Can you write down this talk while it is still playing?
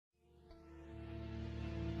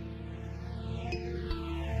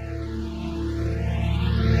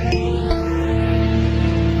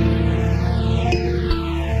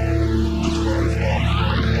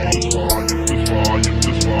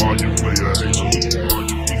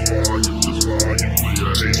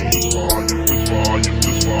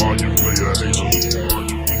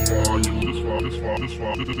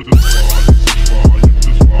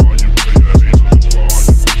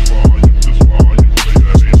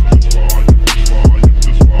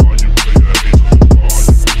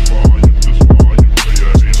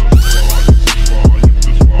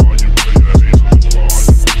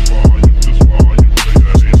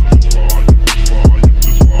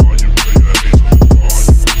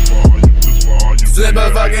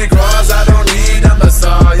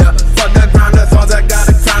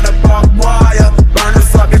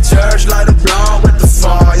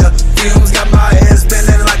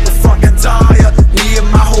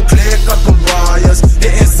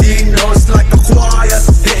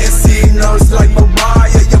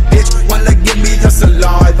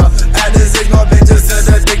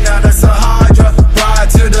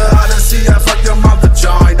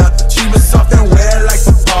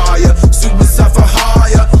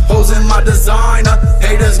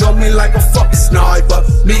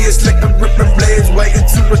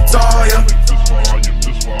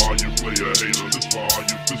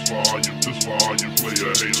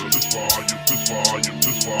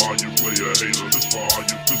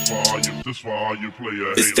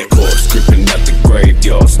It's that corpse creeping out the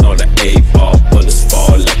graveyard, snort an 8-ball, bullets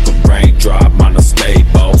fall like a raindrop on a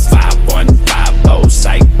stable. 5150,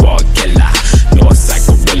 sidewalk killer, north side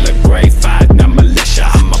gorilla, grave 5, not militia.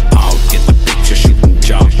 I'm a pawn, get the picture, shooting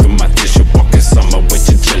jump from my tissue, walking summer with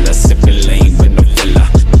chinchilla, sipping lean with no filler.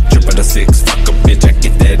 Triple the 6, fuck a bitch, I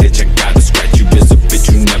get that itch, I gotta scratch you. Is a bitch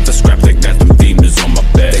you never scrapped, I got them demons on my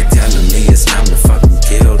back. They telling me it's time to fucking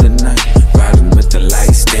kill tonight. Riding with the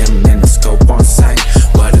lights dim and the scope on sight.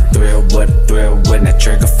 What a thrill when that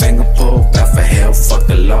trigger finger pull. Bout for hell, fuck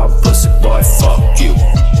the law, pussy boy, fuck you.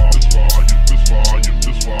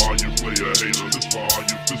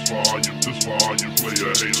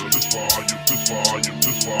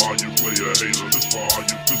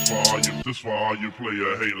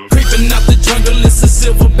 Creeping out the jungle, it's a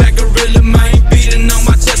silverback gorilla, man. Beating on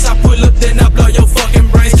my chest, I pull up, then I blow your fucking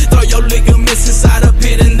brains. Throw your ligaments inside a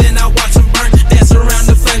pit, and then I watch them burn. Dance around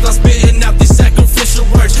the flames, I'm spitting out these sacrificial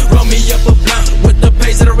words. Roll me up a blunt with the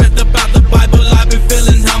page that I read about the Bible. I've been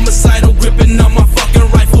feeling homicidal, gripping on my fucking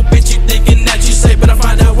rifle. Bitch, you thinking that you safe, but I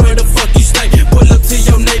find out where the fuck you stay. Pull up to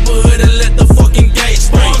your neighborhood and let the fucking gauge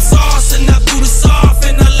spray. Bomb sauce, and I do the soft,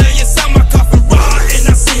 and I lay inside my coffin raw, and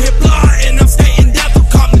I see it blood, and I'm skating down through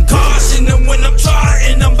Compton caution. And when I'm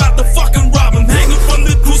trying, I'm about to fucking rob him. Hanging from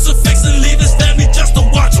the crucifix and leave his family just to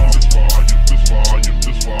watch him.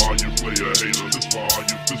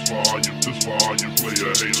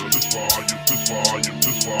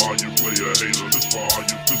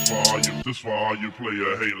 This why you play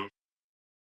a hater.